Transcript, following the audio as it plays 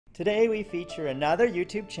Today we feature another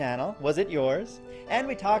YouTube channel, Was It Yours? And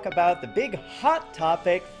we talk about the big hot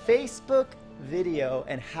topic, Facebook video,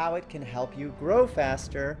 and how it can help you grow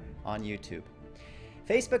faster on YouTube.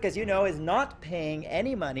 Facebook, as you know, is not paying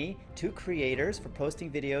any money to creators for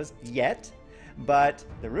posting videos yet, but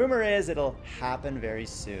the rumor is it'll happen very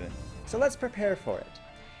soon. So let's prepare for it.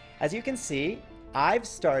 As you can see, I've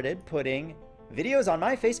started putting videos on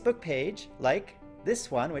my Facebook page, like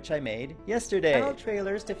this one, which I made yesterday. Channel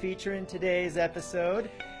trailers to feature in today's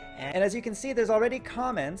episode. And as you can see, there's already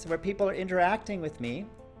comments where people are interacting with me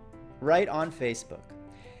right on Facebook.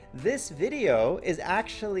 This video is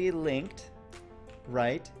actually linked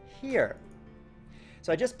right here.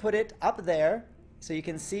 So I just put it up there so you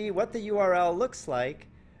can see what the URL looks like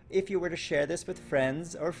if you were to share this with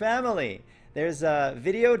friends or family. There's a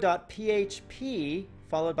video.php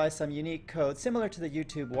followed by some unique code similar to the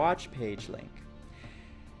YouTube watch page link.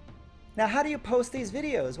 Now, how do you post these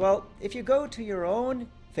videos? Well, if you go to your own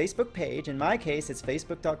Facebook page, in my case it's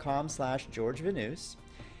facebook.com/George Vanous,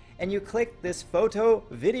 and you click this photo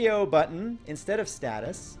video button instead of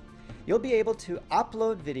status, you'll be able to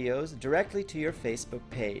upload videos directly to your Facebook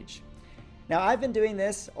page. Now, I've been doing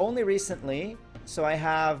this only recently, so I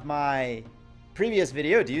have my previous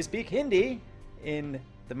video, Do You Speak Hindi, in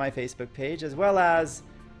my Facebook page, as well as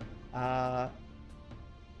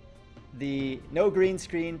the No Green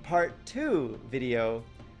Screen Part 2 video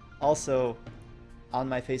also on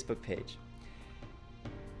my Facebook page.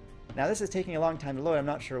 Now, this is taking a long time to load, I'm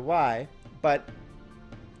not sure why, but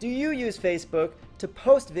do you use Facebook to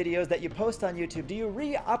post videos that you post on YouTube? Do you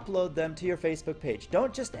re-upload them to your Facebook page?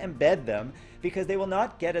 Don't just embed them because they will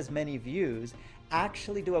not get as many views.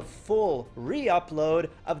 Actually do a full re-upload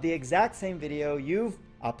of the exact same video you've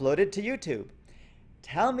uploaded to YouTube.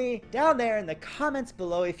 Tell me down there in the comments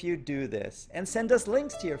below if you do this, and send us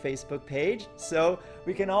links to your Facebook page so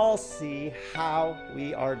we can all see how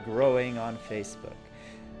we are growing on Facebook.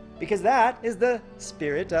 Because that is the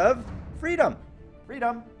spirit of freedom.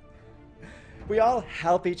 Freedom. We all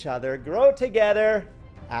help each other grow together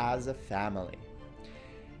as a family.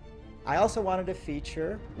 I also wanted to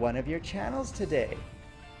feature one of your channels today.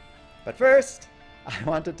 But first, I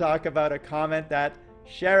want to talk about a comment that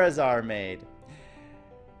Sherazar made.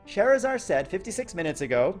 Sherazar said 56 minutes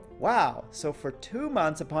ago, "Wow, so for 2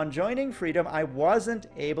 months upon joining Freedom, I wasn't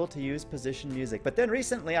able to use position music. But then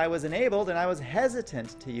recently I was enabled and I was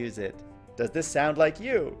hesitant to use it. Does this sound like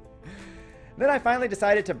you?" Then I finally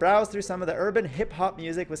decided to browse through some of the urban hip-hop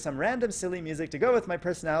music with some random silly music to go with my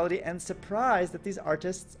personality, and surprised that these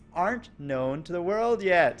artists aren't known to the world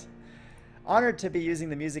yet. Honored to be using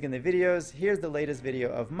the music in the videos. Here's the latest video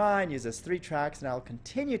of mine. Uses 3 tracks, and I'll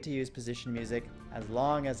continue to use position music as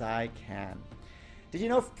long as I can. Did you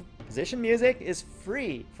know position music is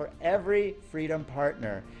free for every Freedom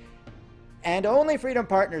partner? And only Freedom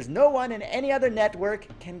partners. No one in any other network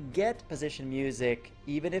can get position music,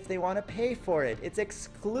 even if they want to pay for it. It's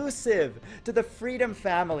exclusive to the Freedom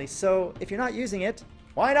family. So if you're not using it,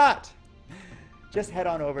 why not? Just head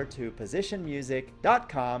on over to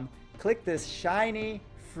positionmusic.com, click this shiny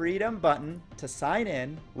Freedom button to sign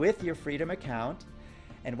in with your Freedom account.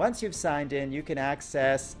 And once you've signed in, you can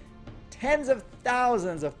access tens of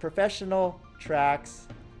thousands of professional tracks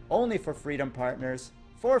only for Freedom partners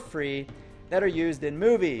for free, that are used in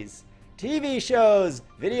movies, TV shows,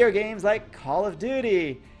 video games like Call of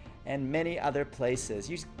Duty, and many other places.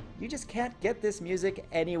 You just can't get this music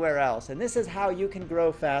anywhere else. And this is how you can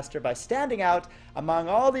grow faster, by standing out among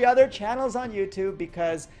all the other channels on YouTube,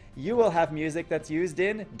 because you will have music that's used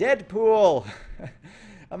in Deadpool,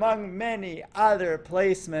 among many other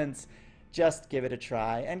placements. Just give it a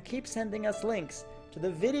try and keep sending us links to the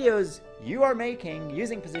videos you are making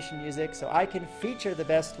using position music so I can feature the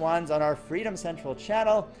best ones on our Freedom Central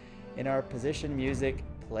channel in our position music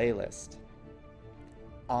playlist.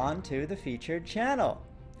 On to the featured channel.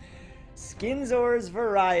 Skinzor's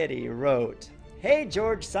Variety wrote, "Hey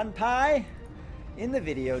George Sunpie, in the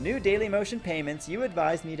video New Daily Motion Payments, you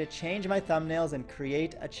advised me to change my thumbnails and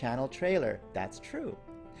create a channel trailer. That's true.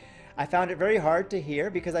 I found it very hard to hear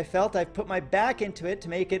because I felt I've put my back into it to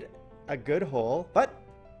make it a good whole, but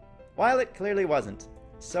while it clearly wasn't.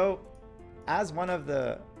 So as one of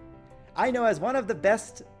the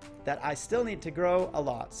best that I still need to grow a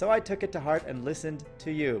lot. So I took it to heart and listened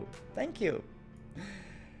to you. Thank you.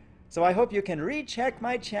 So I hope you can recheck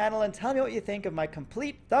my channel and tell me what you think of my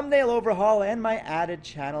complete thumbnail overhaul and my added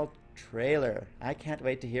channel trailer. I can't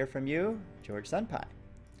wait to hear from you, George Sunpie."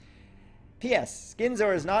 P.S.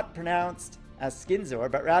 Skinzor is not pronounced as Skinzor,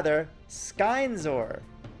 but rather Skynzor,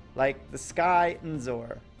 like the sky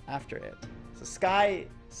Nzor after it. So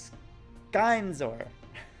Skynzor.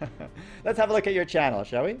 Let's have a look at your channel,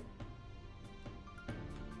 shall we?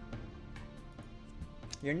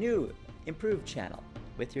 Your new, improved channel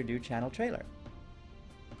with your new channel trailer.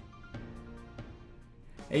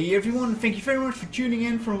 Hey everyone, thank you very much for tuning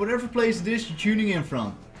in from whatever place it is you're tuning in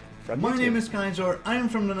from. My name is Skynzor, I am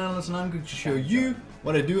from the Netherlands and I'm going to show you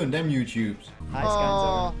what I do on them YouTubes. Hi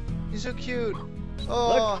Skynzor. Oh, he's so cute.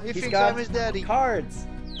 Oh, Look, he thinks I'm his daddy. Cards.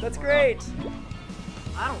 That's great.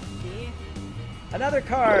 I don't care. Another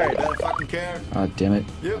card. You better fucking care. Oh, damn it.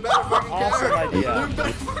 You better fucking Awesome care. idea. You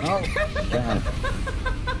better fucking care. God.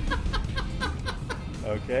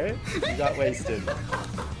 Okay, you got wasted.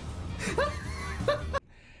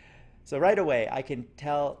 So right away, I can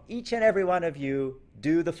tell each and every one of you,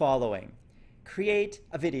 do the following. Create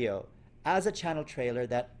a video as a channel trailer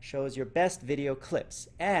that shows your best video clips,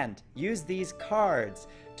 and use these cards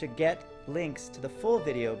to get links to the full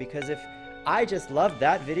video, because if I just love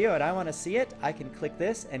that video and I want to see it, I can click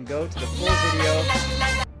this and go to the full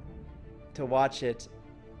video to watch it.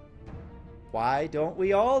 Why don't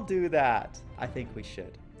we all do that? I think we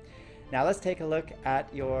should. Now let's take a look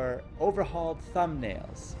at your overhauled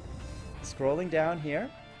thumbnails. Scrolling down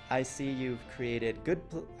here, I see you've created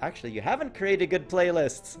actually, you haven't created good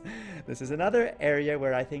playlists. This is another area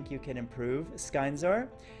where I think you can improve, Skynzor.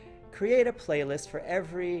 Create a playlist for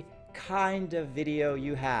every kind of video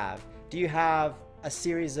you have. Do you have a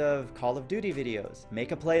series of Call of Duty videos?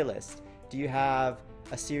 Make a playlist. Do you have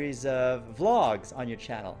a series of vlogs on your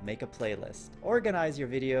channel? Make a playlist. Organize your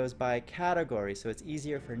videos by category so it's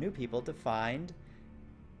easier for new people to find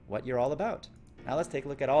what you're all about. Now let's take a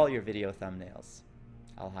look at all your video thumbnails.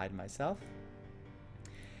 I'll hide myself.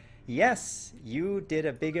 Yes, you did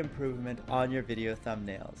a big improvement on your video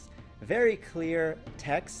thumbnails. Very clear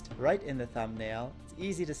text right in the thumbnail. It's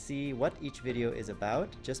easy to see what each video is about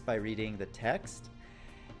just by reading the text.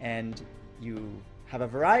 And you have a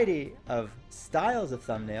variety of styles of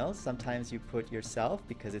thumbnails. Sometimes you put yourself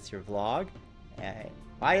because it's your vlog.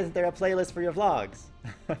 Why isn't there a playlist for your vlogs?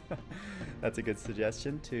 That's a good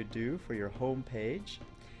suggestion to do for your home page.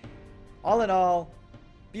 All in all,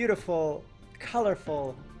 beautiful,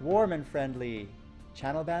 colorful, warm and friendly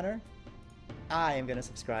channel banner. I am going to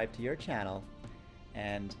subscribe to your channel.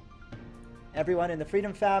 And everyone in the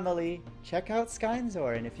Freedom family, check out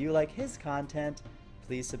Skynzor, and if you like his content,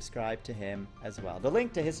 please subscribe to him as well. The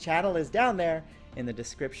link to his channel is down there in the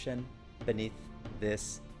description beneath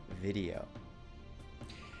this video.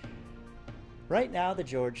 Right now, The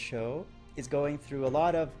George Show is going through a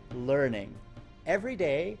lot of learning. Every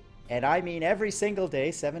day, and I mean every single day,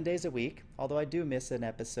 7 days a week, although I do miss an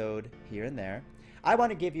episode here and there, I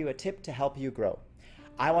want to give you a tip to help you grow.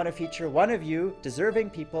 I want to feature one of you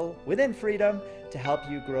deserving people within Freedom to help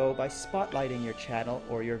you grow by spotlighting your channel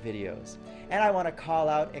or your videos. And I want to call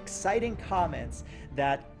out exciting comments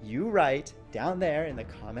that you write down there in the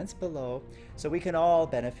comments below so we can all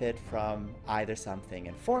benefit from either something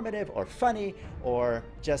informative or funny or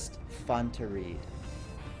just fun to read.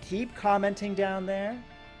 Keep commenting down there.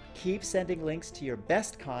 Keep sending links to your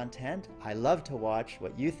best content. I love to watch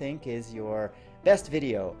what you think is your best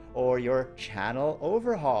video or your channel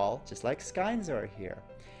overhaul, just like Skynzor here.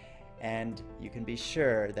 And you can be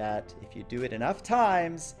sure that if you do it enough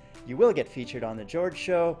times, you will get featured on The George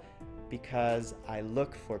Show, because I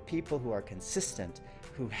look for people who are consistent,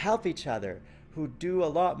 who help each other, who do a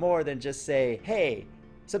lot more than just say, hey,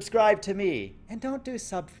 subscribe to me. And don't do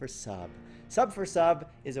sub for sub. Sub for sub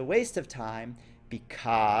is a waste of time,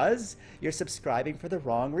 because you're subscribing for the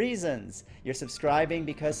wrong reasons. You're subscribing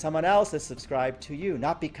because someone else is subscribed to you,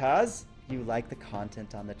 not because you like the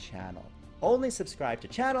content on the channel. Only subscribe to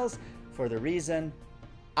channels for the reason,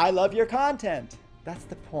 I love your content. That's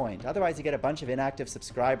the point. Otherwise you get a bunch of inactive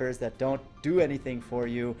subscribers that don't do anything for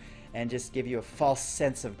you and just give you a false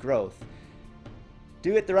sense of growth.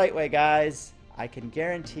 Do it the right way, guys. I can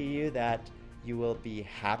guarantee you that you will be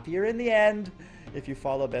happier in the end if you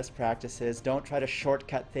follow best practices. Don't try to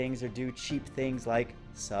shortcut things or do cheap things like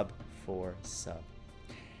sub for sub.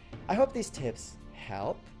 I hope these tips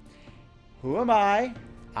help. Who am I?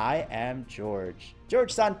 I am George.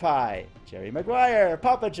 George Sanpai, Jerry Maguire,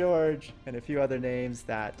 Papa George, and a few other names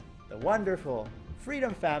that the wonderful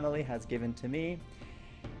Freedom family has given to me.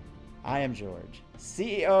 I am George,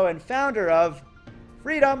 CEO and founder of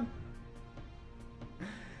Freedom.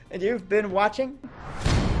 And you've been watching?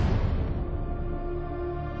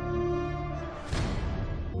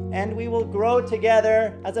 And we will grow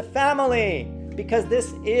together as a family, because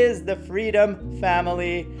this is the Freedom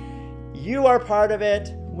family. You are part of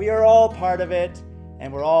it, we are all part of it,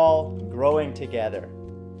 and we're all growing together.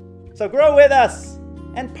 So grow with us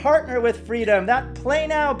and partner with Freedom. That Play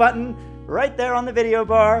Now button right there on the video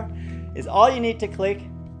bar is all you need to click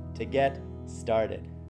to get started.